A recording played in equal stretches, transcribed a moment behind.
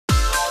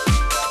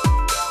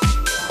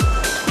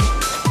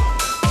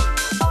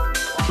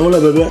Hola,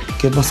 bebé.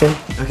 ¿Qué pasó?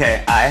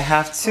 Okay, I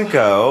have to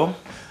go.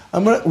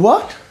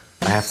 What?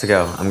 I have to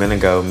go. I'm gonna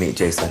go meet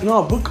Jason.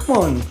 No, but come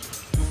on.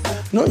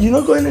 No, you're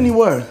not going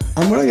anywhere.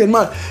 I'm gonna get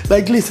mad.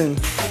 Like, listen.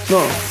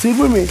 No, sit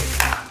with me.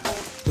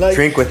 Like,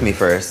 Drink with me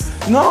first.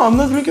 no, I'm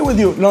not drinking with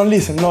you. No,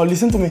 listen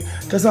to me.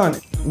 Khasan,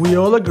 We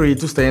all agreed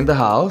to stay in the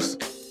house,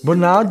 but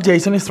now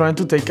Jason is trying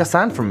to take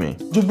Khasan from me.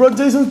 you brought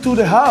Jason to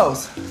the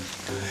house.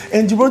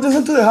 And you brought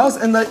Jason to the house,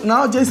 and like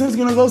now Jason's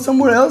gonna go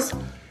somewhere else.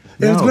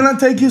 And it's gonna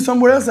take you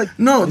somewhere else. Like,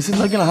 no, This is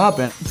not gonna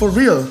happen. for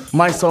real.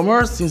 My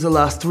summers, since the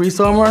last 3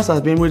 summers,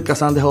 I've been with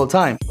Khasan the whole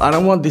time. I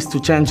don't want this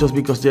to change just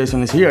because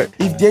Jason is here.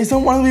 If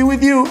Jason wants to be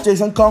with you,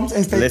 Jason comes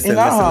and stays in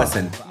our house.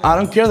 Listen. I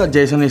don't care that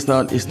Jason is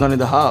not in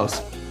the house,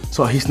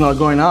 so he's not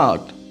going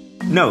out.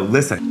 No,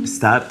 listen.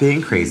 Stop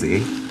being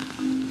crazy,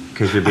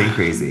 because you're being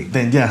crazy.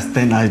 Then yes,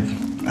 then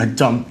I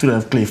jump to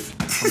the cliff.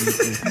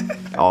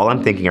 All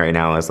I'm thinking right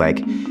now is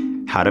like,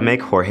 how to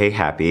make Jorge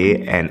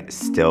happy and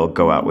still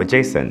go out with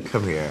Jason.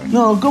 Come here.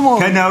 No, come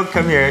on. No,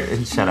 come here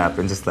and shut up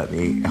and just let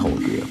me hold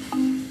you.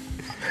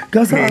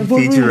 Khasan, And for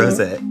feed you real.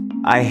 Rosette.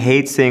 I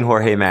hate seeing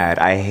Jorge mad.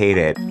 I hate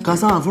it.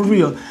 Khasan, for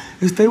real.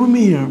 Stay with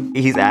me here.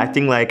 He's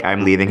acting like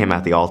I'm leaving him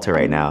at the altar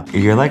right now.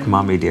 You're like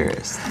mommy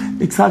dearest.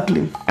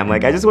 Exactly. I'm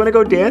like, I just want to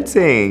go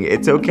dancing.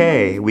 It's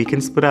okay. We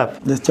can split up.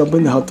 Let's jump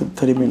in the hot tub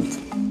 30 minutes.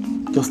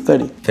 Just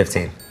 30,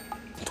 15.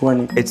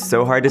 20. It's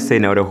so hard to say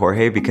no to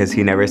Jorge because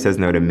he never says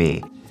no to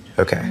me.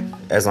 Okay,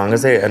 as long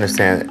as I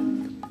understand.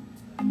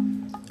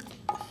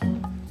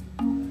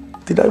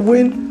 Did I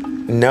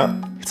win? No,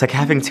 it's like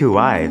having 2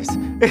 wives.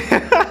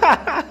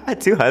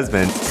 2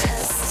 husbands.